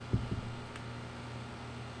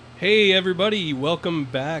Hey everybody, welcome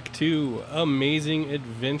back to Amazing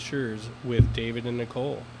Adventures with David and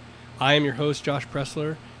Nicole. I am your host, Josh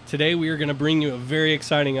Pressler. Today we are going to bring you a very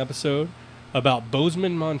exciting episode about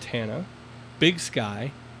Bozeman, Montana, Big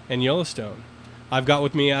Sky, and Yellowstone. I've got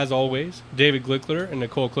with me, as always, David Glickler and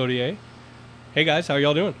Nicole Cloutier. Hey guys, how are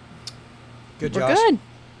y'all doing? Good, We're Josh.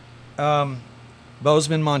 good.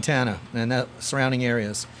 Bozeman, Montana, and the surrounding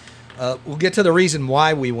areas. We'll get to the reason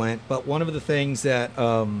why we went, but one of the things that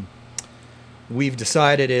we've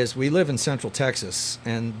decided is we live in Central Texas,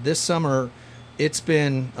 and this summer it's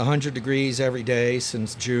been 100 degrees every day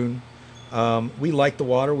since June. We like the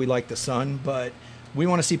water, we like the sun, but we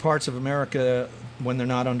want to see parts of America when they're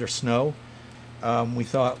not under snow. We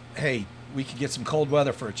thought, hey, we could get some cold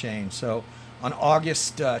weather for a change. So on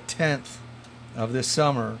August 10th of this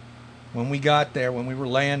summer, when we got there, when we were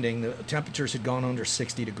landing, the temperatures had gone under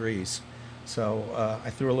 60 degrees. So I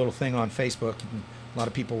threw a little thing on Facebook, and a lot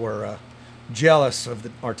of people were jealous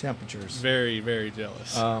of our temperatures. Very, very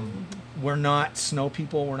jealous. We're not snow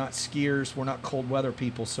people, we're not skiers, we're not cold weather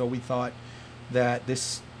people, so we thought that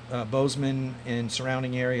this Bozeman and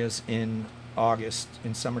surrounding areas in August,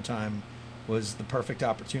 in summertime, was the perfect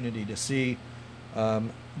opportunity to see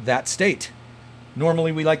that state.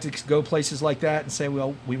 Normally we like to go places like that and say,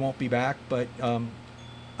 well, we won't be back, but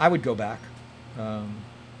I would go back. And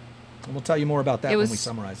we'll tell you more about that when we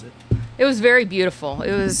summarize it. It was very beautiful.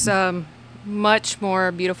 It was much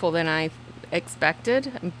more beautiful than I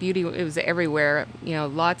expected. Beauty, it was everywhere. You know,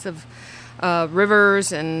 lots of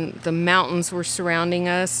rivers, and the mountains were surrounding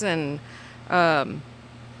us, and then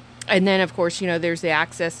of course, you know, there's the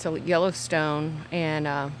access to Yellowstone,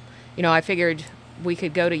 and you know, I figured we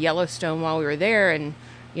could go to Yellowstone while we were there, and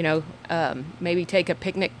you know, maybe take a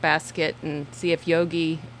picnic basket and see if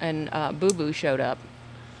Yogi and Boo Boo showed up.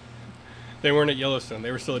 They weren't at Yellowstone.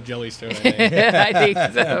 They were still at Jellystone, I think. I think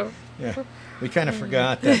so. Yeah, we kind of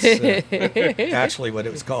forgot that's actually what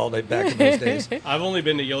it was called back in those days. I've only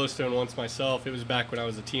been to Yellowstone once myself. It was back when I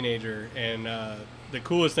was a teenager, and the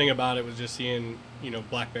coolest thing about it was just seeing, you know,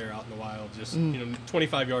 black bear out in the wild, just you know,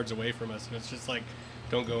 25 yards away from us, and it's just like,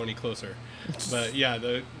 don't go any closer. But yeah,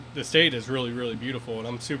 the state is really, really beautiful, and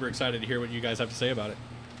I'm super excited to hear what you guys have to say about it.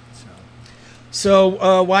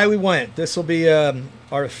 So why we went? This will be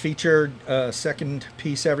our featured second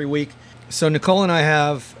piece every week. So Nicole and I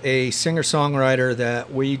have a singer-songwriter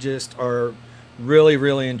that we just are really,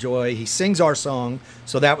 really enjoy. He sings our song,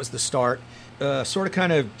 so that was the start. Sort of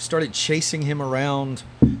kind of started chasing him around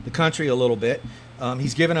the country a little bit.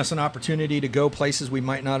 He's given us an opportunity to go places we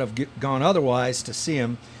might not have gone otherwise to see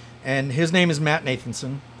him. And his name is Matt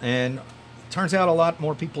Nathanson. And it turns out a lot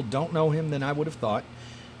more people don't know him than I would have thought.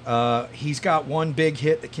 He's got one big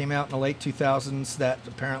hit that came out in the late 2000s that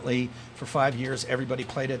apparently for 5 years everybody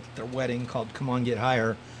played it at their wedding, called Come On Get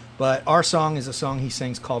Higher. But our song is a song he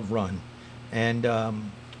sings called Run. And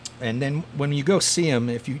then when you go see him,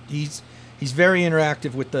 he's very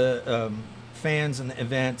interactive with the fans and the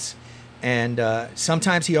events. And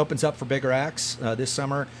sometimes he opens up for bigger acts. This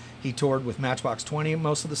summer he toured with Matchbox 20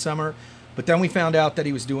 most of the summer. But then we found out that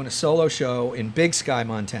he was doing a solo show in Big Sky,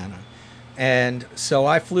 Montana. And so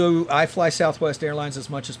I fly Southwest Airlines as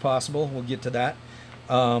much as possible. We'll get to that.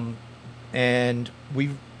 And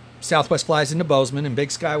Southwest flies into Bozeman, and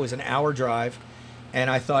Big Sky was an hour drive. And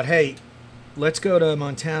I thought, hey, let's go to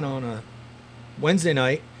Montana on a Wednesday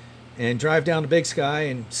night and drive down to Big Sky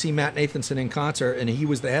and see Matt Nathanson in concert. And he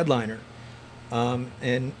was the headliner.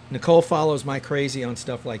 And Nicole follows my crazy on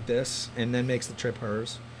stuff like this and then makes the trip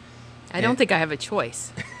hers. I don't think I have a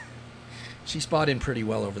choice. She's bought in pretty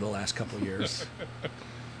well over the last couple of years.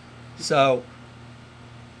 So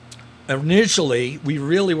initially, we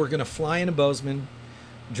really were going to fly into Bozeman,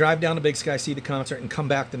 drive down to Big Sky, see the concert, and come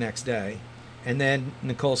back the next day. And then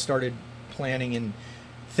Nicole started planning and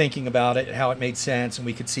thinking about it, how it made sense, and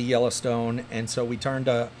we could see Yellowstone. And so we turned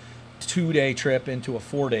a 2-day trip into a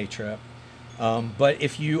 4-day trip. But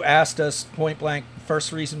if you asked us point blank,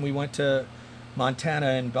 first reason we went to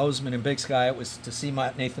Montana and Bozeman and Big Sky, it was to see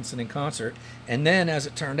Matt Nathanson in concert. And then, as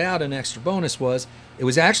it turned out, an extra bonus was it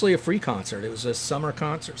was actually a free concert. It was a summer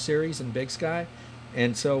concert series in Big Sky,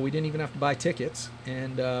 and so we didn't even have to buy tickets.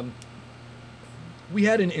 And we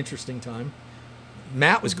had an interesting time.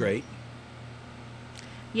 Matt was great.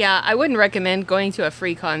 Yeah, I wouldn't recommend going to a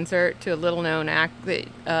free concert to a little-known act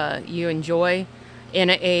that you enjoy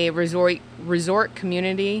in a resort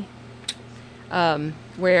community.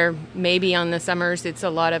 Where maybe on the summers it's a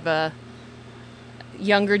lot of a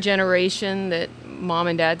younger generation that mom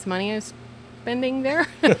and dad's money is spending there.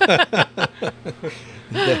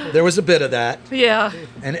 There was a bit of that. Yeah.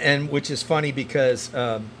 And which is funny because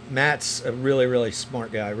Matt's a really, really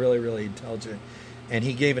smart guy, really, really intelligent. And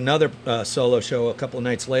he gave another solo show a couple of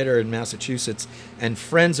nights later in Massachusetts. And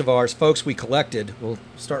friends of ours, folks we collected, we'll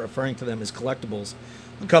start referring to them as collectibles.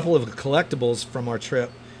 A couple of collectibles from our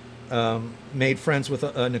trip made friends with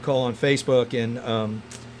Nicole on Facebook. And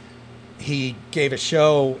he gave a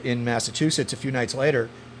show in Massachusetts a few nights later.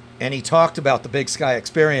 And he talked about the Big Sky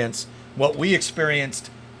experience, what we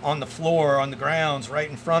experienced on the floor, on the grounds, right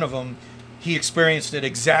in front of him. He experienced it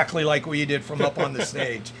exactly like we did from up on the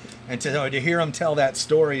stage. And to hear him tell that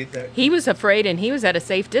story, He was afraid, and he was at a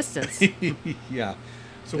safe distance. yeah.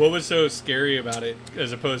 So what was so scary about it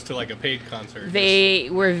as opposed to like a paid concert? They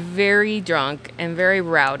were very drunk and very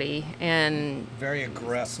rowdy and Very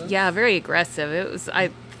aggressive. yeah, very aggressive.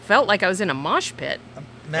 I felt like I was in a mosh pit.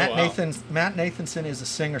 Matt Oh, wow. Nathanson is a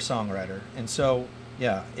singer-songwriter, and so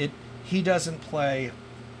yeah, he doesn't play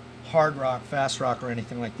hard rock, fast rock, or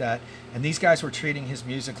anything like that. And these guys were treating his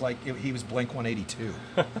music like he was Blink-182.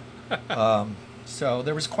 So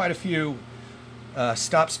there was quite a few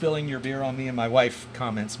 "Stop spilling your beer on me and my wife"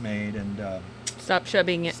 comments made, and Stop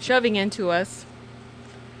shoving into us.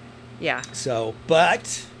 Yeah, so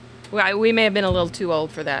but we may have been a little too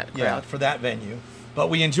old for that crowd. yeah, for that venue. But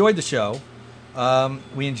we enjoyed the show.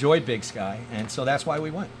 We enjoyed Big Sky, and so that's why we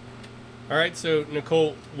went. All right, so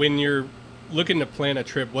Nicole, when you're looking to plan a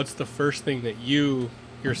trip, what's the first thing that you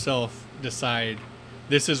yourself decide,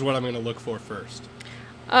 this is what I'm going to look for first?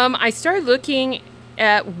 I started looking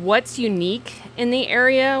at what's unique in the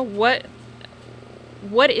area. What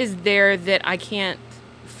is there that I can't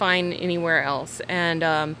find anywhere else, and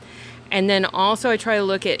then also I try to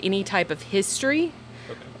look at any type of history,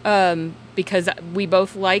 because we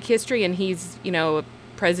both like history, and he's a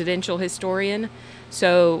presidential historian,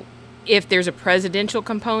 so if there's a presidential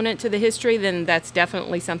component to the history, then that's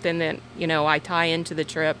definitely something that I tie into the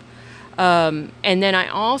trip, and then I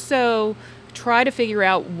also try to figure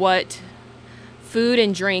out what food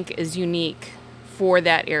and drink is unique for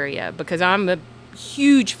that area, because I'm a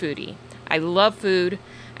huge foodie. I love food.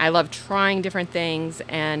 I love trying different things,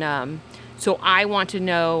 and so I want to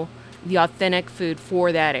know the authentic food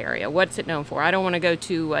for that area. What's it known for? I don't want to go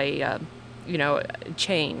to a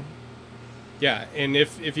chain. Yeah, and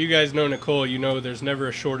if you guys know Nicole, there's never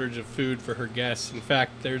a shortage of food for her guests. In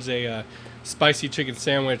fact, there's a spicy chicken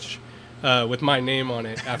sandwich with my name on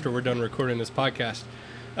it after we're done recording this podcast.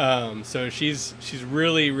 So she's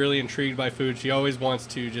really, really intrigued by food. She always wants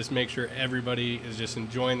to just make sure everybody is just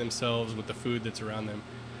enjoying themselves with the food that's around them.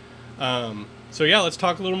 So yeah, let's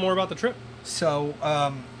talk a little more about the trip. So,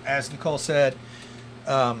 as Nicole said,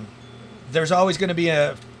 there's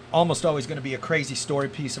almost always going to be a crazy story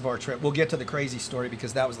piece of our trip. We'll get to the crazy story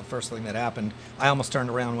because that was the first thing that happened. I almost turned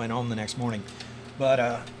around and went home the next morning.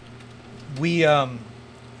 But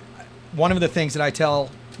one of the things that I tell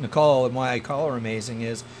Nicole and why I call her amazing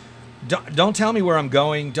is, don't tell me where I'm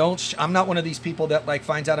going. I'm not one of these people that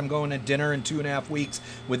finds out I'm going to dinner in 2.5 weeks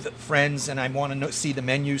with friends and I want to see the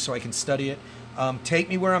menu so I can study it. Take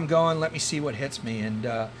me where I'm going. Let me see what hits me. And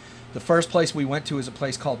the first place we went to is a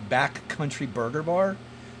place called Back Country Burger Bar.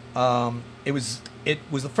 It was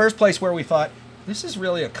the first place where we thought, this is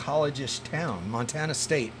really a college-ish town. Montana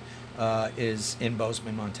State is in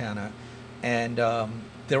Bozeman, Montana. And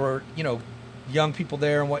there were, young people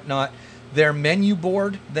there and whatnot. Their menu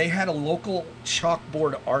board, they had a local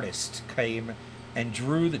chalkboard artist came and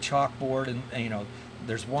drew the chalkboard. And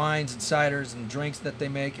there's wines and ciders and drinks that they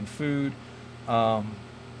make and food.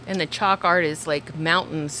 And the chalk art is like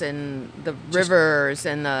mountains and the rivers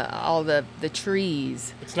and all the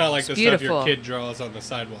trees. It's not like It's the beautiful. stuff your kid draws on the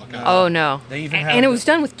sidewalk. Oh no! They even and it was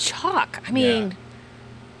done with chalk. I mean,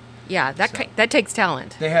 yeah, that takes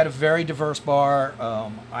talent. They had a very diverse bar.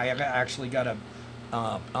 I have actually got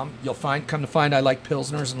you'll come to find I like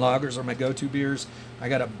Pilsners and Lagers are my go-to beers. I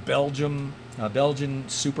got a Belgian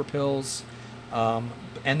Super Pils.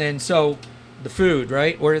 And then so the food,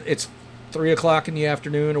 right? Where it's 3:00 in the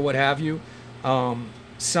afternoon or what have you.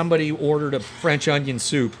 Somebody ordered a French onion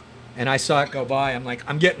soup and I saw it go by. I'm like,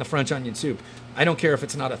 I'm getting the French onion soup. I don't care if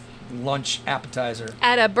it's not a lunch appetizer.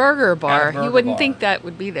 At a burger bar, At a burger you wouldn't bar. think that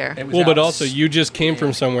would be there. It was Well, but also you just came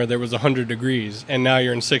from somewhere that was 100 degrees, and now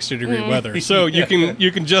you're in 60-degree weather. So you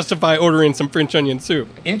can justify ordering some French onion soup.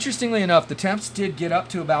 Interestingly enough, the temps did get up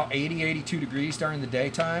to about 82 degrees during the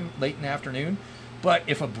daytime, late in the afternoon. But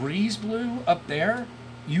if a breeze blew up there,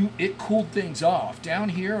 it cooled things off. Down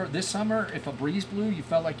here this summer, if a breeze blew, you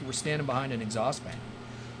felt like you were standing behind an exhaust fan.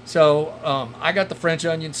 So I got the French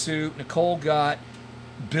onion soup. Nicole got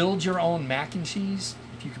build your own mac and cheese,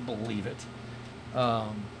 if you can believe it.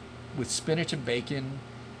 with spinach and bacon,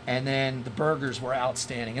 and then the burgers were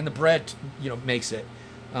outstanding, and the bread, makes it.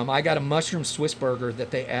 I got a mushroom Swiss burger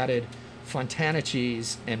that they added Fontana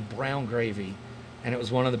cheese and brown gravy, and it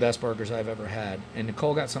was one of the best burgers I've ever had. And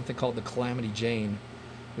Nicole got something called the Calamity Jane,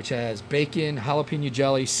 which has bacon, jalapeno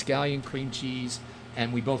jelly, scallion cream cheese,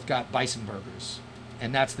 and we both got bison burgers.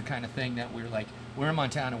 And that's the kind of thing that we're like, we're in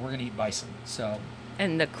Montana, we're gonna eat bison. So.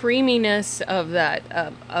 And the creaminess of that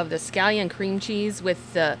of the scallion cream cheese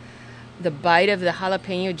with the bite of the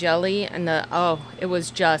jalapeno jelly and it was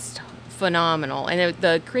just phenomenal. And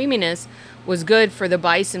the creaminess was good for the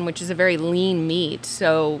bison, which is a very lean meat.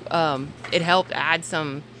 So it helped add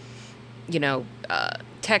some,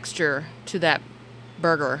 texture to that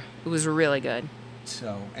burger. It was really good.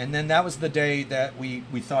 So, and then that was the day that we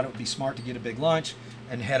thought it would be smart to get a big lunch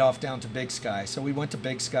and head off down to Big Sky. So we went to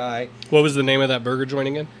Big Sky. What was the name of that burger joint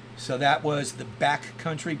again? So that was the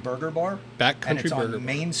Backcountry Burger Bar. Backcountry and it's Burger on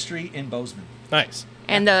Main Street in Bozeman. Nice.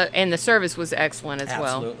 And the service was excellent as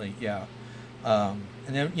well. Absolutely, yeah. And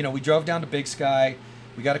then, we drove down to Big Sky.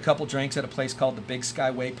 We got a couple drinks at a place called the Big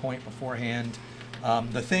Sky Waypoint beforehand.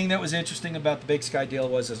 The thing that was interesting about the Big Sky deal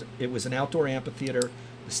was it was an outdoor amphitheater.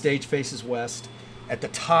 The stage faces west. At the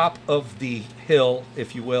top of the hill,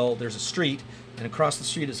 if you will, there's a street, and across the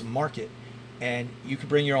street is a market, and you could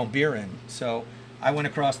bring your own beer in. So I went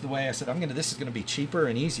across the way. I said, this is gonna be cheaper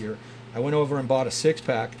and easier. I went over and bought a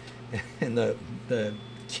 6-pack, and the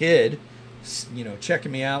kid,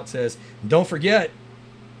 checking me out says, "Don't forget,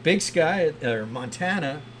 Big Sky or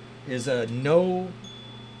Montana is a no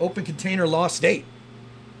open container law state."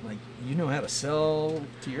 Like, you know how to sell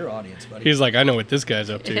to your audience, buddy. He's like, I know what this guy's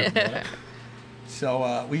up to.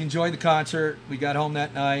 So we enjoyed the concert. We got home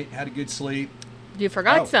that night, had a good sleep. You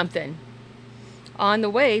forgot something. On the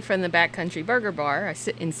way from the Backcountry Burger Bar, I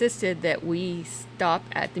insisted that we stop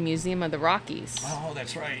at the Museum of the Rockies. Oh,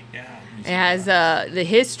 that's right. Yeah. It has the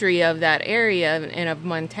history of that area and of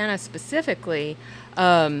Montana specifically.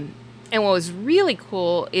 And what was really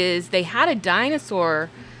cool is they had a dinosaur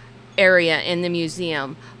area in the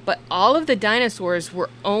museum, but all of the dinosaurs were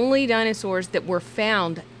only dinosaurs that were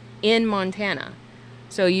found in Montana.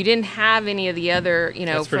 So you didn't have any of the other,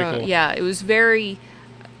 That's pretty cool. Yeah, it was very,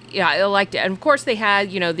 I liked it. And of course they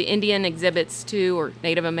had, the Indian exhibits too, or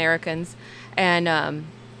Native Americans. And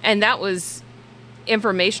that was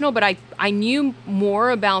informational, but I knew more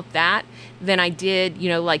about that than I did,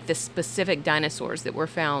 like the specific dinosaurs that were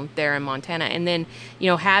found there in Montana. And then,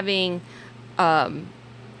 having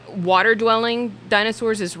water-dwelling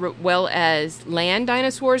dinosaurs as well as land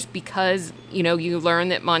dinosaurs, because, you learn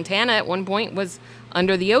that Montana at one point was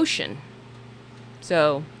under the ocean.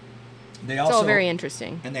 So it's all very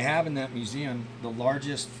interesting. And they have in that museum the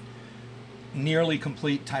largest nearly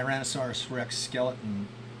complete Tyrannosaurus rex skeleton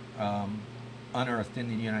unearthed in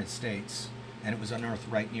the United States. And it was unearthed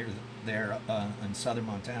right near there in southern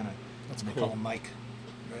Montana. That's cool. They call him Mike.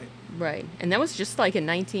 Right. And that was just like in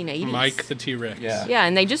 1980s. Mike the T-Rex. Yeah,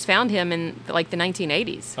 and they just found him in like the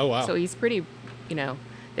 1980s. Oh, wow. So he's pretty,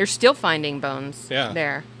 they're still finding bones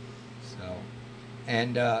there.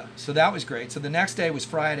 So that was great. So the next day was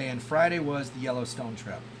Friday, and Friday was the Yellowstone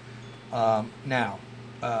trip. The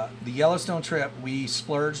Yellowstone trip, we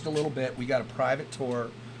splurged a little bit. We got a private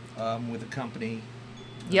tour with a company.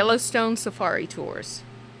 Yellowstone Safari Tours.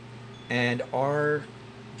 And our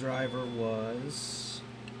driver was...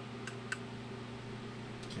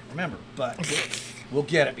 can't remember, but we'll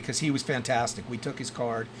get it because he was fantastic. We took his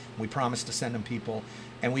card. We promised to send him people.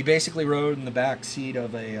 And we basically rode in the back seat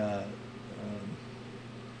of a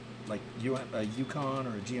Yukon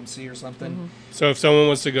or a GMC or something. Mm-hmm. So if someone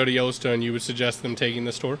wants to go to Yellowstone, you would suggest them taking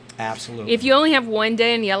this tour? Absolutely. If you only have one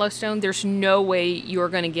day in Yellowstone, there's no way you're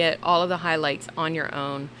going to get all of the highlights on your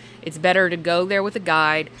own. It's better to go there with a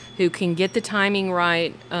guide who can get the timing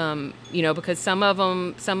right, because some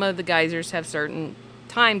of the geysers have certain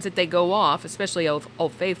times that they go off, especially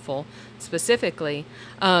Old Faithful specifically.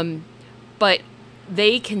 But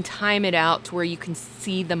they can time it out to where you can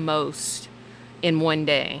see the most in one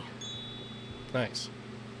day. Nice.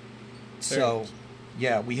 So,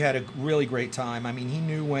 yeah, we had a really great time. I mean, he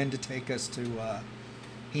knew when to take us to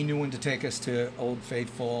Old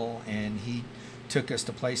Faithful, and he took us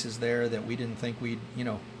to places there that we didn't think we'd,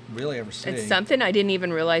 really ever see. It's something I didn't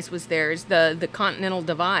even realize was there is the Continental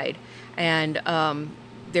Divide, and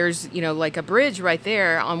there's like a bridge right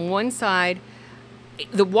there. On one side,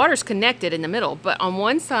 the water's connected in the middle, but on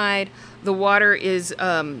one side the water is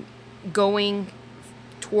going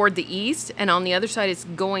toward the east, and on the other side it's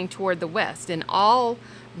going toward the west. And all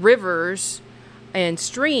rivers and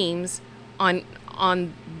streams on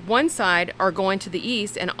on one side are going to the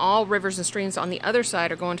east, and all rivers and streams on the other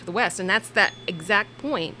side are going to the west. And that's that exact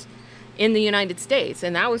point in the United States.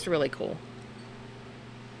 And that was really cool.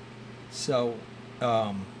 So,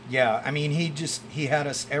 yeah, I mean, he had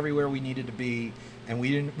us everywhere we needed to be, and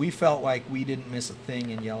we felt like we didn't miss a thing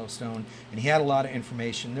in Yellowstone, and he had a lot of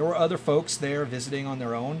information. There were other folks there visiting on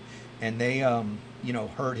their own, and they,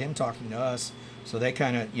 heard him talking to us, so they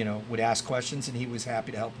kind of, would ask questions, and he was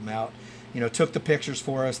happy to help them out. Took the pictures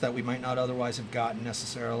for us that we might not otherwise have gotten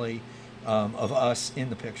necessarily of us in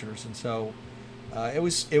the pictures, and so it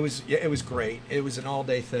was great. It was an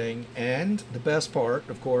all-day thing, and the best part,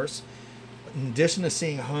 of course, in addition to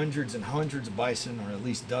seeing hundreds and hundreds of bison, or at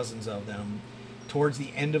least dozens of them, towards the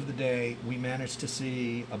end of the day, we managed to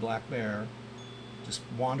see a black bear just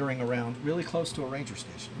wandering around really close to a ranger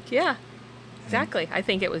station. Yeah, exactly. I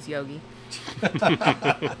think it was Yogi.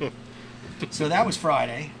 So that was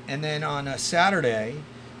Friday. And then on a Saturday,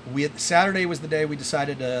 Saturday was the day we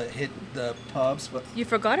decided to hit the pubs. But You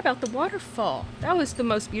forgot about the waterfall. That was the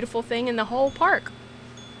most beautiful thing in the whole park.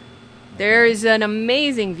 There is an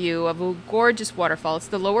amazing view of a gorgeous waterfall. It's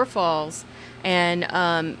the Lower Falls,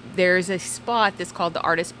 and there's a spot that's called the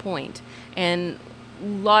Artist Point, and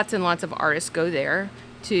lots of artists go there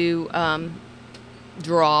to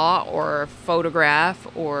draw or photograph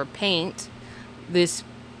or paint this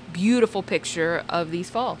beautiful picture of these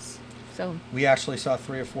falls. So we actually saw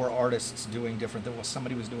 3 or 4 artists doing different things.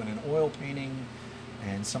 Somebody was doing an oil painting,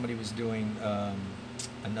 and somebody was doing a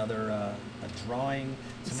drawing.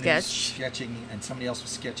 Somebody was sketching, and somebody else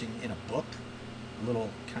was sketching in a book, a little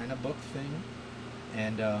kind of book thing.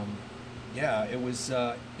 And yeah, it was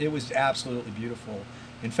absolutely beautiful.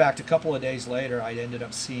 In fact, a couple of days later, I ended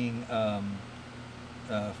up seeing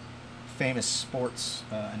a famous sports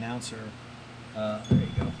announcer. There you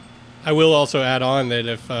go. I will also add on that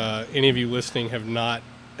if any of you listening have not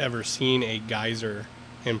ever seen a geyser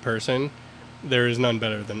in person, there is none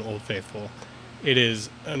better than Old Faithful. It is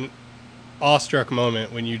an awestruck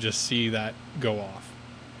moment when you just see that go off.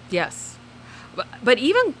 Yes. But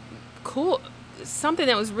even cool, something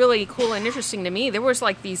that was really cool and interesting to me, there was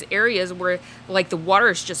like these areas where like the water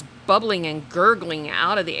is just bubbling and gurgling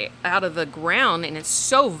out of the ground, and it's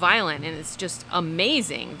so violent, and it's just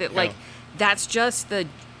amazing that like that's just the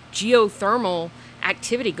geothermal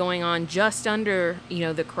activity going on just under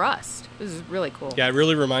the crust. This is really cool. Yeah, it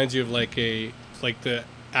really reminds you of like the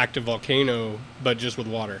active volcano, but just with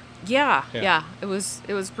water. Yeah. It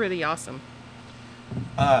was pretty awesome.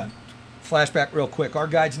 Flashback real quick. Our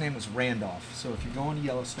guide's name was Randolph. So if you're going to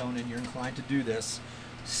Yellowstone and you're inclined to do this,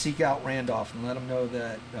 seek out Randolph and let him know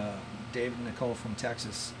that David and Nicole from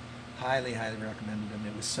Texas highly recommended him.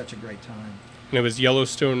 It was such a great time. And it was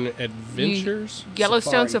Yellowstone Adventures?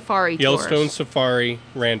 Yellowstone Safari Tours. Yellowstone Safari,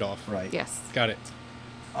 Randolph. Right. Yes. Got it.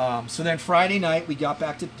 So then Friday night, we got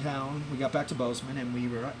back to town. We got back to Bozeman, and we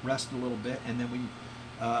rested a little bit, and then we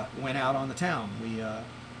went out on the town. We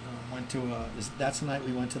went to that's the night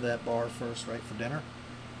we went to that bar first, right, for dinner,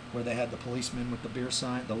 where they had the policeman with the beer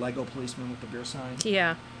sign, the Lego policeman with the beer sign.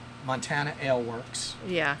 Yeah. Montana Ale Works.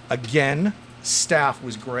 Yeah. Again, staff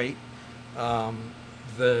was great.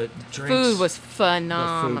 The drinks, food was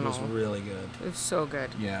phenomenal. The food was really good. It was so good.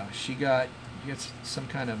 Yeah, you got some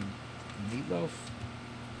kind of meatloaf.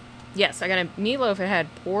 Yes, I got a meatloaf. It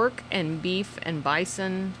had pork and beef and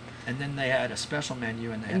bison. And then they had a special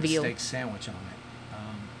menu, and they had a steak sandwich on it.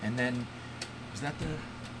 And then was that the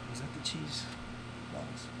cheese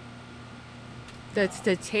balls? That's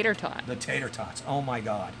the tater tot. The tater tots. Oh my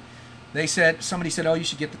God! Somebody said, "Oh, you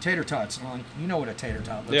should get the tater tots." And I'm like, you know what a tater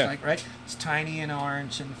tot looks like, right? It's tiny and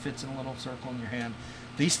orange and fits in a little circle in your hand.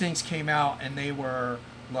 These things came out, and they were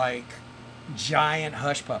like giant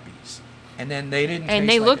hush puppies. And then they didn't. And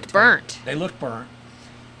they looked burnt. They looked burnt,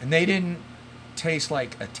 and they didn't taste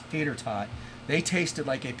like a tater tot. They tasted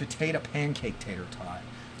like a potato pancake tater tot.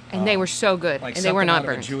 And they were so good, like and they were not out of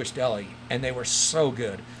burnt. a Jewish deli, and they were so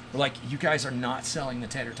good. We're like, you guys are not selling the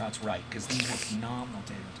tater tots right, because these were phenomenal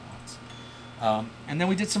tater tots. And then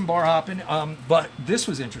we did some bar hopping, but this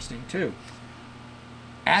was interesting too.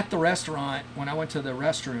 At the restaurant, when I went to the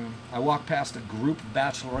restroom, I walked past a group of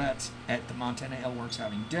bachelorettes at the Montana Ale Works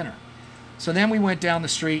having dinner. So then we went down the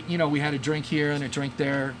street. We had a drink here and a drink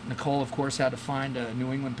there. Nicole, of course, had to find a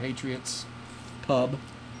New England Patriots pub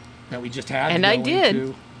that we just had and to go I did.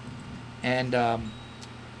 into. And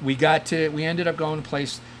we ended up going to a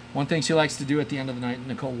place. One thing she likes to do at the end of the night,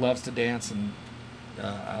 Nicole loves to dance, and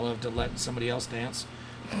I love to let somebody else dance,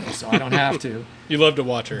 so I don't have to. You love to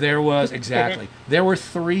watch her. There were 2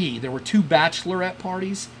 bachelorette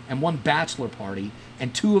parties and 1 bachelor party,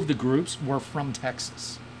 and 2 of the groups were from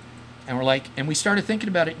Texas. And we're like, and we started thinking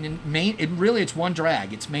about it. And it's one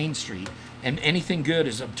drag. It's Main Street, and anything good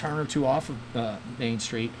is a turn or two off of Main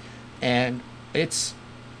Street, and it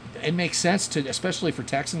makes sense to, especially for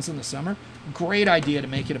Texans in the summer. Great idea to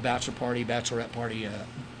make it a bachelor party, bachelorette party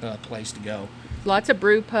place to go. Lots of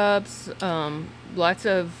brew pubs, lots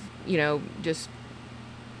of, just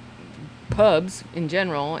pubs in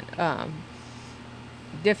general,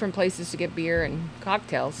 different places to get beer and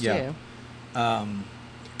cocktails too.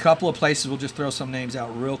 Couple of places, we'll just throw some names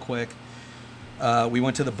out real quick. We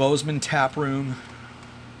went to the Bozeman Tap Room.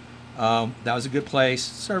 That was a good place.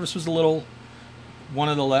 Service was one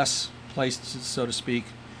of the less places, so to speak.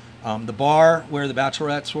 The bar where the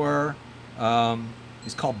bachelorettes were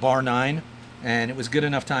is called Bar 9, and it was good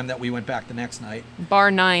enough time that we went back the next night. Bar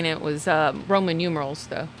 9, it was Roman numerals,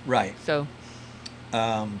 though. Right. So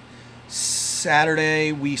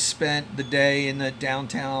Saturday, we spent the day in the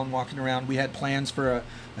downtown walking around. We had plans for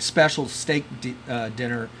a special steak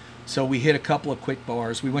dinner, so we hit a couple of quick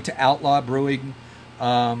bars. We went to Outlaw Brewing,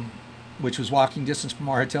 which was walking distance from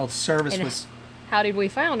our hotel. The service was... How did we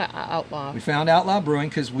find Outlaw? We found Outlaw Brewing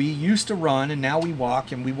because we used to run, and now we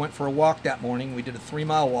walk, and we went for a walk that morning. We did a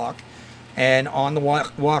 3-mile walk, and on the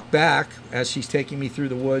walk back, as she's taking me through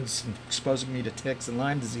the woods and exposing me to ticks and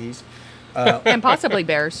Lyme disease... and possibly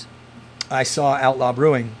bears. I saw Outlaw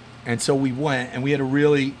Brewing, and so we went, and we had a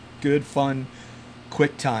really good, fun,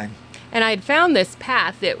 quick time. And I had found this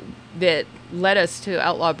path that led us to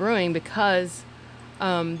Outlaw Brewing because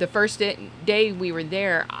the first day we were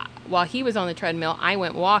there, while he was on the treadmill, I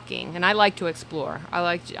went walking, and I like to explore.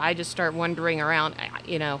 I just start wandering around.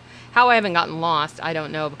 How I haven't gotten lost, I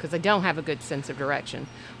don't know, because I don't have a good sense of direction.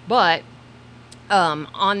 But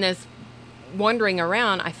on this wandering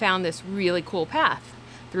around, I found this really cool path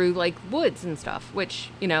through like woods and stuff, which,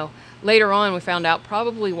 later on we found out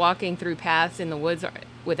probably walking through paths in the woods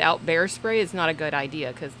without bear spray is not a good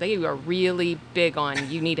idea, because they are really big on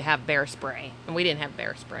you need to have bear spray, and we didn't have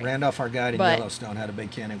bear spray. Randolph, our guide in Yellowstone, had a big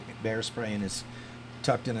can of bear spray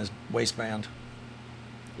tucked in his waistband.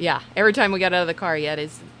 Yeah, every time we got out of the car, he had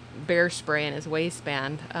his bear spray in his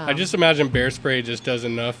waistband. I just imagine bear spray just does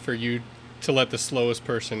enough for you to let the slowest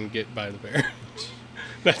person get by the bear.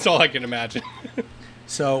 That's all I can imagine.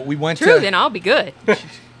 So we went then I'll be good.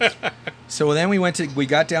 So then we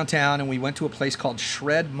got downtown, and we went to a place called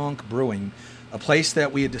Shred Monk Brewing, a place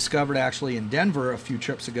that we had discovered actually in Denver a few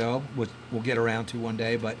trips ago, which we'll get around to one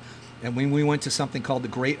day. And when we went to something called the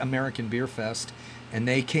Great American Beer Fest, and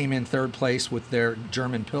they came in third place with their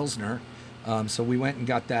German Pilsner. So we went and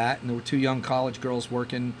got that, and there were 2 young college girls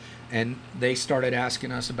working, and they started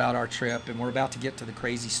asking us about our trip, and we're about to get to the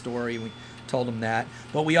crazy story. We told them that.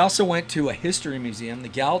 But we also went to a history museum, the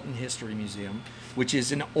Gallatin History Museum, which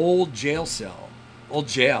is an old jail,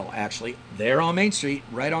 actually, there on Main Street,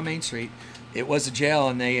 right on Main Street. It was a jail,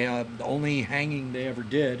 and they the only hanging they ever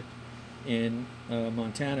did in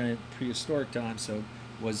Montana in prehistoric times. So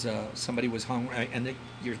was somebody was hung, and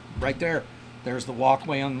you're right there. There's the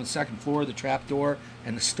walkway on the second floor, the trap door,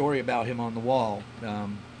 and the story about him on the wall.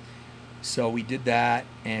 So we did that,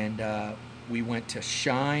 and we went to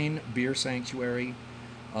Shine Beer Sanctuary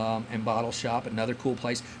and Bottle Shop, another cool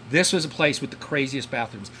place. This was a place with the craziest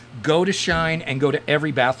bathrooms. Go to Shine and go to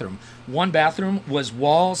every bathroom. One bathroom was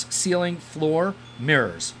walls, ceiling, floor,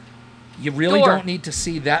 mirrors. You really don't need to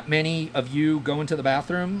see that many of you go into the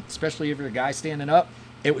bathroom, especially if you're a guy standing up.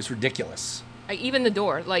 It was ridiculous. Even the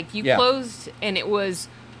door, closed, and it was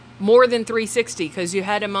more than 360 because you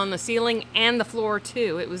had them on the ceiling and the floor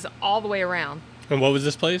too. It was all the way around. And what was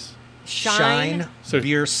this place? Shine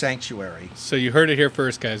Beer Sanctuary. So you heard it here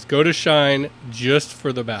first, guys. Go to Shine just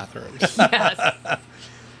for the bathrooms. Yes.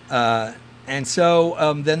 And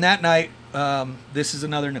so then that night, this is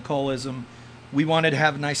another Nicoleism. We wanted to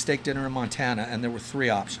have a nice steak dinner in Montana, and there were 3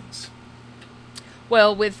 options.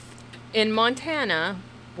 Well, in Montana,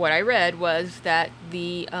 what I read was that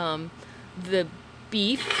the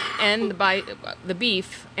beef and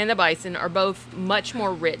the bison are both much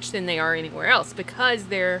more rich than they are anywhere else, because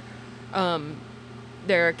their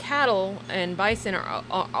cattle and bison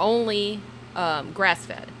are only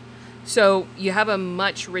grass-fed. So you have a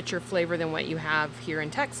much richer flavor than what you have here in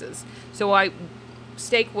Texas. So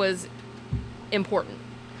steak was important.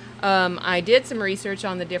 I did some research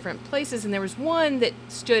on the different places, and there was one that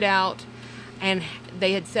stood out, and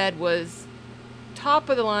they had said was top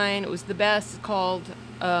of the line. It was the best, called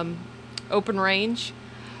Open Range.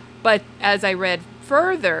 But as I read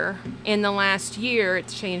further, in the last year,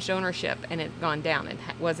 it's changed ownership, and it's gone down. It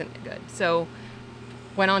wasn't good. So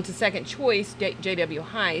went on to second choice, JW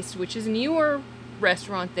Heist, which is a newer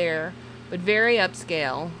restaurant there, but very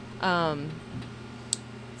upscale.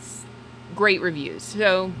 great reviews.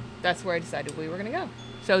 So that's where I decided we were going to go.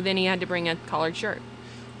 So then he had to bring a collared shirt.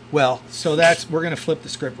 Well, so we're going to flip the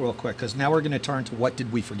script real quick because now we're going to turn to what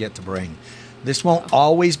did we forget to bring. This won't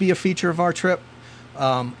always be a feature of our trip,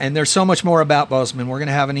 and there's so much more about Bozeman. We're going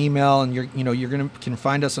to have an email, and can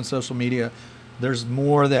find us on social media. There's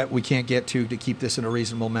more that we can't get to keep this in a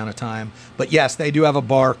reasonable amount of time. But yes, they do have a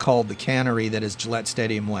bar called the Cannery that is Gillette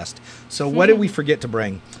Stadium West. So what did we forget to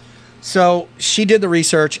bring? So she did the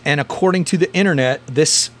research, and according to the internet,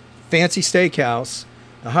 this fancy steakhouse,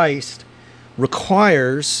 the Heist,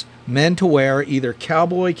 requires men to wear either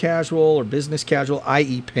cowboy casual or business casual,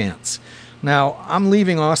 i.e. pants. Now, I'm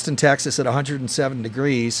leaving Austin, Texas at 107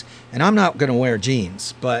 degrees, and I'm not going to wear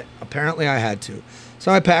jeans, but apparently I had to.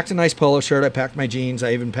 So I packed a nice polo shirt, I packed my jeans,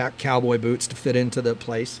 I even packed cowboy boots to fit into the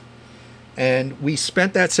place. And we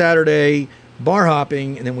spent that Saturday bar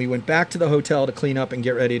hopping, and then we went back to the hotel to clean up and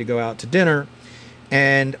get ready to go out to dinner,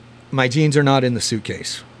 and my jeans are not in the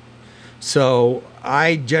suitcase. So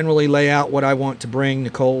I generally lay out what I want to bring.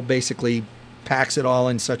 Nicole basically packs it all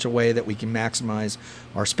in such a way that we can maximize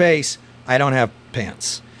our space. I don't have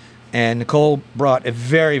pants. And Nicole brought a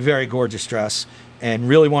very, very gorgeous dress and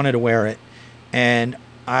really wanted to wear it. And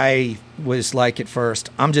I was like at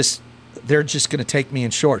first, they're just going to take me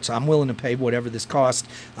in shorts. I'm willing to pay whatever this costs.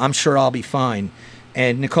 I'm sure I'll be fine.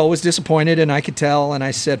 And Nicole was disappointed, and I could tell, and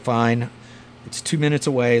I said, fine, it's 2 minutes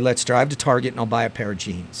away. Let's drive to Target, and I'll buy a pair of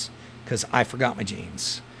jeans because I forgot my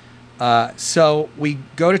jeans. So we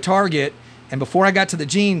go to Target, and before I got to the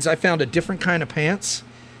jeans, I found a different kind of pants,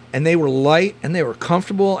 and they were light, and they were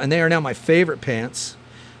comfortable, and they are now my favorite pants.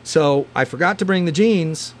 So I forgot to bring the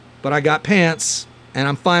jeans, but I got pants, and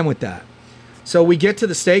I'm fine with that. So we get to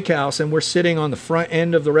the steakhouse, and we're sitting on the front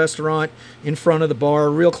end of the restaurant in front of the bar,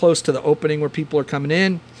 real close to the opening where people are coming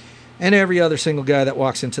in, and every other single guy that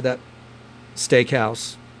walks into that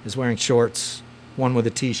steakhouse is wearing shorts, one with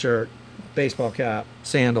a t-shirt, baseball cap,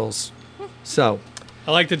 sandals. So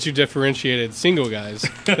I like that you differentiated single guys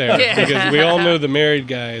there because we all know the married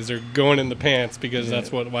guys are going in the pants because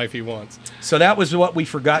that's what wifey wants. So that was what we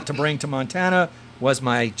forgot to bring to Montana was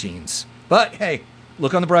my jeans. But hey,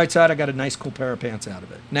 look on the bright side, I got a nice cool pair of pants out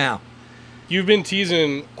of it. Now, you've been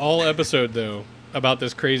teasing all episode though about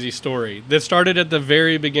this crazy story that started at the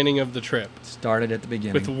very beginning of the trip. Started at the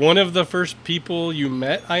beginning. With one of the first people you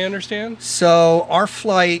met, I understand? So our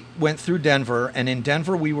flight went through Denver, and in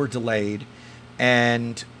Denver we were delayed.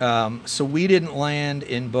 And so we didn't land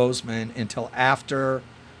in Bozeman until after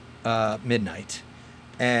midnight,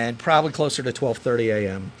 and probably closer to 12:30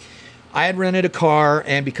 a.m. I had rented a car,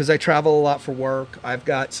 and because I travel a lot for work, I've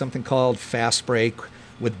got something called Fast Break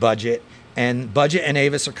with Budget. And Budget and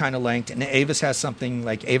Avis are kind of linked, and Avis has something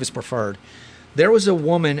like Avis Preferred. There was a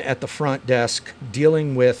woman at the front desk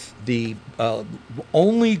dealing with the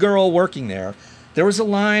only girl working there. There was a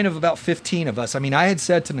line of about 15 of us. I mean, I had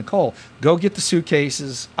said to Nicole, go get the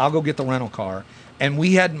suitcases, I'll go get the rental car. And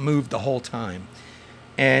we hadn't moved the whole time.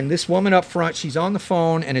 And this woman up front, she's on the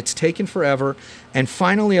phone, and it's taken forever. And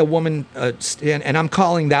finally a woman, and I'm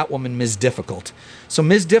calling that woman Ms. Difficult. So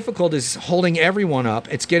Ms. Difficult is holding everyone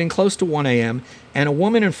up. It's getting close to 1 a.m. And a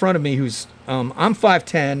woman in front of me who's, I'm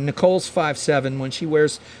 5'10", Nicole's 5'7". When she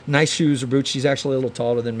wears nice shoes or boots, she's actually a little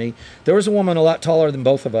taller than me. There was a woman a lot taller than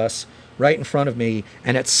both of us right in front of me.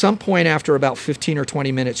 And at some point after about 15 or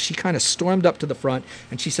 20 minutes, she kind of stormed up to the front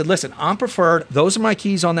and she said, listen, I'm preferred. Those are my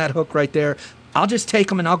keys on that hook right there. I'll just take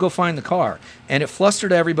them and I'll go find the car. And it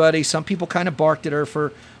flustered everybody. Some people kind of barked at her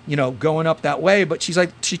for, going up that way. But she's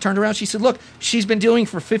like, she turned around. She said, look, she's been dealing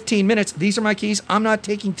for 15 minutes. These are my keys. I'm not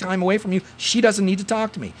taking time away from you. She doesn't need to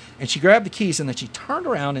talk to me. And she grabbed the keys and then she turned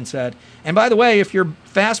around and said, and by the way, if you're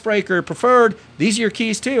Fast Breaker Preferred, these are your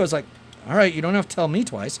keys too. I was like, all right, you don't have to tell me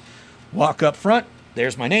twice. Walk up front.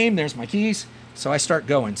 There's my name. There's my keys. So I start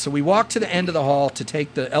going. So we walk to the end of the hall to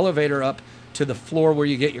take the elevator up to the floor where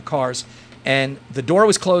you get your cars. And the door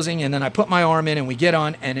was closing, and then I put my arm in, and we get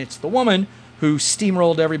on, and it's the woman who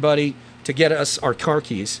steamrolled everybody to get us our car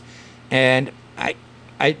keys. And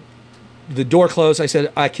the door closed. I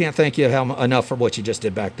said, I can't thank you enough for what you just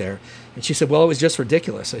did back there. And she said, well, it was just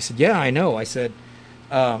ridiculous. I said, yeah, I know. I said,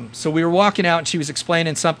 so we were walking out, and she was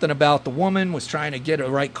explaining something about the woman was trying to get a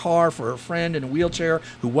right car for her friend in a wheelchair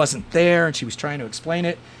who wasn't there, and she was trying to explain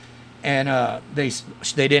it. And they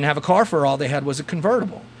didn't have a car for her. All they had was a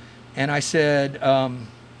convertible. And I said,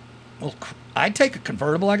 well, I'd take a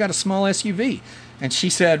convertible. I got a small SUV. And she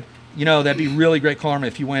said, that'd be really great karma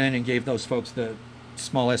if you went in and gave those folks the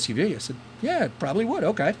small SUV. I said, yeah, it probably would.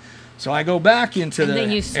 Okay. So I go back into the airport. And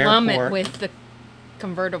then you slum it with the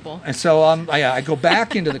convertible. And so I go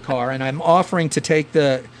back into the car, and I'm offering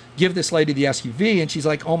to give this lady the SUV, and she's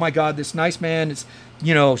like, "Oh my God, this nice man is,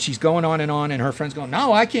 she's going on, and her friend's going,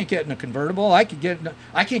 no, I can't get in a convertible. I can't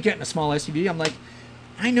get in a small SUV." I'm like,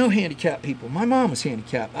 I know handicapped people. My mom was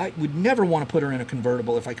handicapped. I would never want to put her in a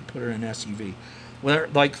convertible if I could put her in an SUV. Well,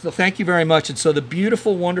 like, thank you very much. And so the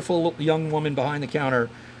beautiful, wonderful young woman behind the counter,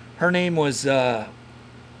 her name was,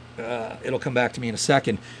 it'll come back to me in a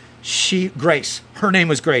second. Grace. Her name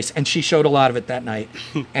was Grace, and she showed a lot of it that night.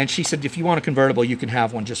 And she said, "If you want a convertible, you can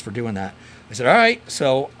have one just for doing that." I said, "All right."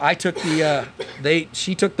 So I took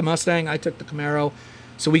she took the Mustang, I took the Camaro.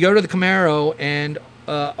 So we go to the Camaro, and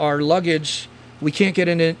our luggage, we can't get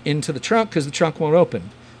into the trunk because the trunk won't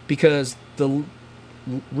open because the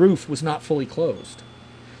roof was not fully closed.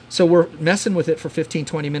 So we're messing with it for 15,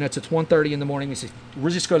 20 minutes. It's 1:30 in the morning. We say,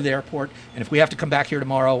 we'll just go to the airport. And if we have to come back here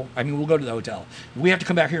tomorrow, we'll go to the hotel. If we have to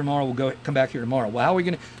come back here tomorrow, we'll come back here tomorrow. Well, how are we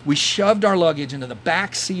going to? We shoved our luggage into the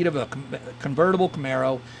back seat of a convertible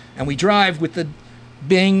Camaro, and we drive with the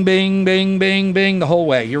bing, bing, bing, bing, bing the whole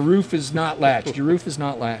way. Your roof is not latched. Your roof is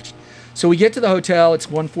not latched. So we get to the hotel. It's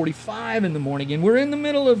 1:45 in the morning, and we're in the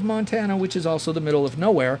middle of Montana, which is also the middle of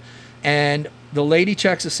nowhere. And the lady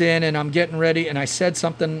checks us in, and I'm getting ready, and I said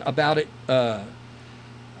something about it.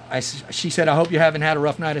 She said, "I hope you haven't had a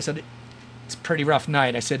rough night." I said, "It's a pretty rough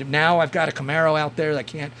night." I said, "Now I've got a Camaro out there that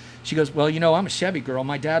can't." She goes, "Well, I'm a Chevy girl.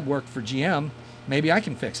 My dad worked for GM. Maybe I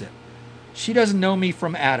can fix it." She doesn't know me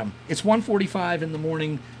from Adam. It's 1:45 in the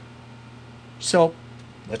morning. So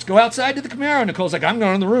let's go outside to the Camaro. Nicole's like, "I'm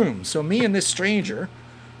going in the room." So me and this stranger,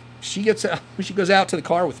 she goes out to the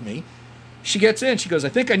car with me. She gets in. She goes, "I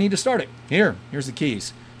think I need to start it." Here's the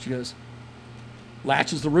keys. She goes,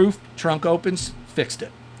 latches the roof, trunk opens, fixed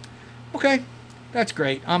it. Okay, that's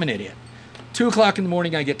great. I'm an idiot. 2:00 in the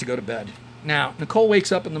morning, I get to go to bed. Now, Nicole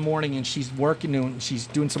wakes up in the morning, and she's she's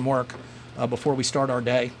doing some work before we start our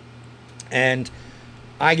day. And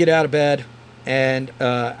I get out of bed, and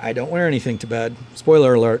I don't wear anything to bed.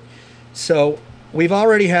 Spoiler alert. So we've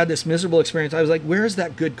already had this miserable experience. I was like, where's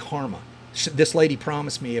that good karma? This lady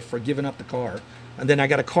promised me if for giving up the car, and then I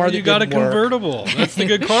got a car that you got a didn't work. convertible. That's the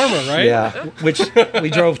good karma, right? Yeah, which we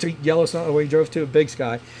drove to Yellowstone. We drove to a Big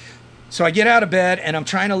Sky. So I get out of bed, and I'm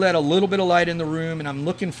trying to let a little bit of light in the room, and I'm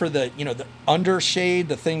looking for the under shade,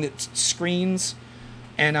 the thing that screens,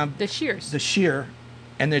 and the shears. The sheer,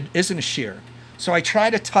 and there isn't a sheer. So I try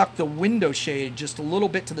to tuck the window shade just a little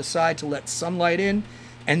bit to the side to let sunlight in,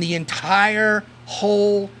 and the entire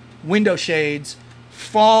whole window shades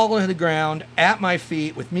fall to the ground at my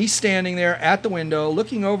feet with me standing there at the window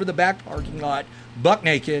looking over the back parking lot buck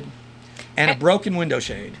naked and a broken window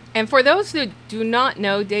shade. And for those who do not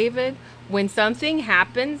know David, when something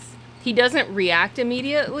happens, he doesn't react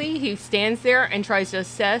immediately. He stands there and tries to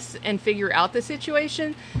assess and figure out the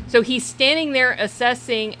situation. So he's standing there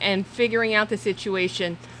assessing and figuring out the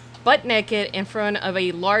situation butt naked in front of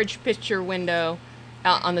a large picture window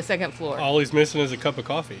out on the second floor. All he's missing is a cup of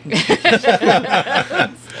coffee.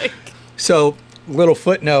 So, little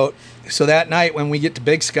footnote. So that night when we get to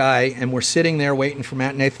Big Sky and we're sitting there waiting for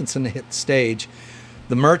Matt Nathanson to hit the stage,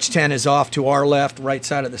 the merch tent is off to our left, right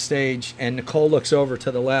side of the stage, and Nicole looks over to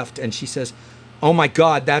the left and she says, "Oh my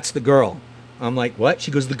God, that's the girl." I'm like, "What?" She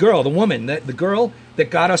goes, "The girl, the woman, the girl that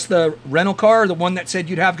got us the rental car, the one that said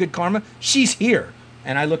you'd have good karma, she's here."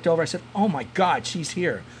 And I looked over, I said, "Oh my God, she's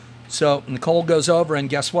here." So Nicole goes over, and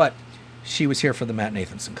guess what? She was here for the Matt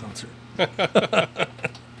Nathanson concert.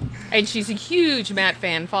 And she's a huge Matt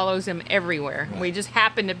fan, follows him everywhere. Right. We just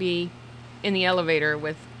happened to be in the elevator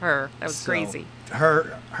with her. That was crazy.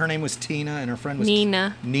 Her name was Tina, and her friend was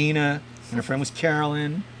Nina, and her friend was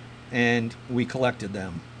Carolyn, and we collected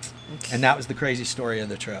them. And that was the crazy story of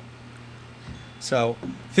the trip. So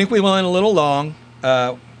I think we went a little long.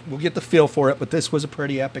 We'll get the feel for it, but this was a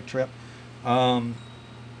pretty epic trip.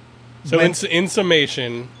 So in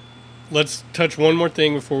summation, let's touch one more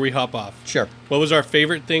thing before we hop off. Sure. What was our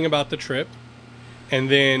favorite thing about the trip? And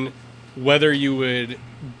then whether you would,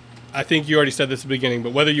 I think you already said this at the beginning,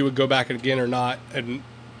 but whether you would go back again or not,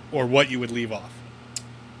 or what you would leave off.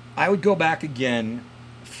 I would go back again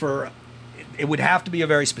it would have to be a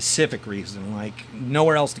very specific reason, like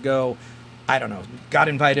nowhere else to go. I don't know. Got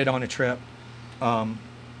invited on a trip.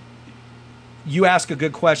 You ask a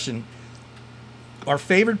good question. Our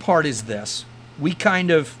favorite part is this. We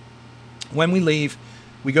kind of, when we leave,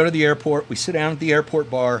 we go to the airport, we sit down at the airport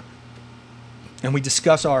bar, and we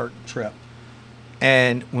discuss our trip.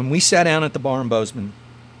 And when we sat down at the bar in Bozeman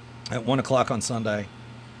at 1 o'clock on Sunday,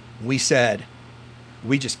 we said,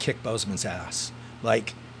 we just kicked Bozeman's ass.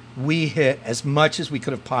 Like, we hit as much as we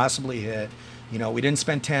could have possibly hit. We didn't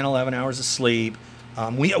spend 10, 11 hours of sleep.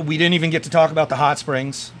 We didn't even get to talk about the hot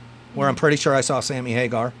springs, where I'm pretty sure I saw Sammy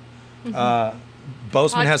Hagar.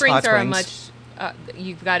 Bozeman has hot springs. Are a much.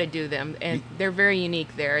 You've got to do them, and they're very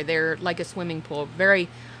unique. They're like a swimming pool, very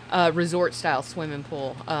resort style swimming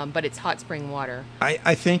pool, but it's hot spring water.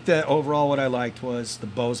 I think that overall what I liked was the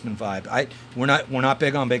Bozeman vibe. We're not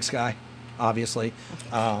big on Big Sky, obviously.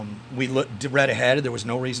 We read ahead. There was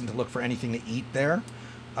no reason to look for anything to eat there.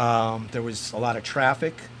 There was a lot of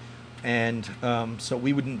traffic, and so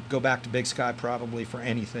we wouldn't go back to Big Sky probably for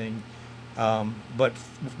anything. But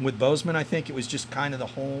with Bozeman, I think it was just kind of the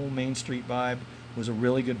whole Main Street vibe was a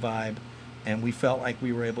really good vibe, and we felt like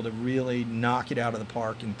we were able to really knock it out of the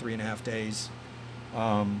park in 3.5 days.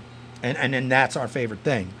 And then that's our favorite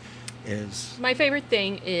thing. My favorite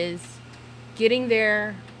thing is getting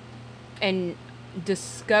there and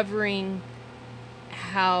discovering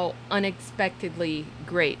how unexpectedly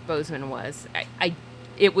great Bozeman was.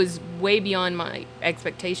 It was way beyond my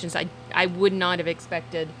expectations. I would not have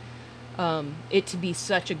expected it to be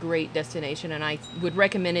such a great destination, and I would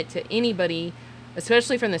recommend it to anybody,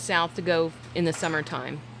 especially from the south, to go in the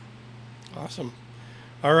summertime. Awesome.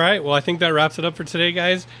 All right. Well, I think that wraps it up for today,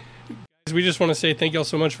 guys. We just want to say thank y'all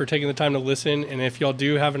so much for taking the time to listen, and if y'all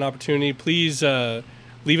do have an opportunity, please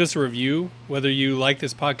leave us a review, whether you like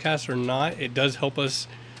this podcast or not. It does help us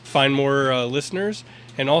find more listeners,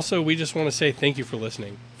 and also we just want to say thank you for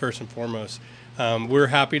listening, first and foremost. We're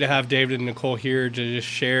happy to have David and Nicole here to just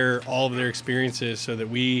share all of their experiences so that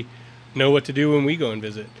we know what to do when we go and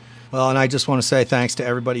visit. Well, and I just want to say thanks to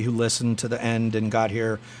everybody who listened to the end and got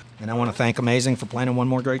here. And I want to thank Amazing for planning one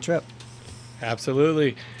more great trip.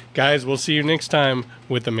 Absolutely. Guys, we'll see you next time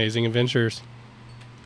with Amazing Adventures.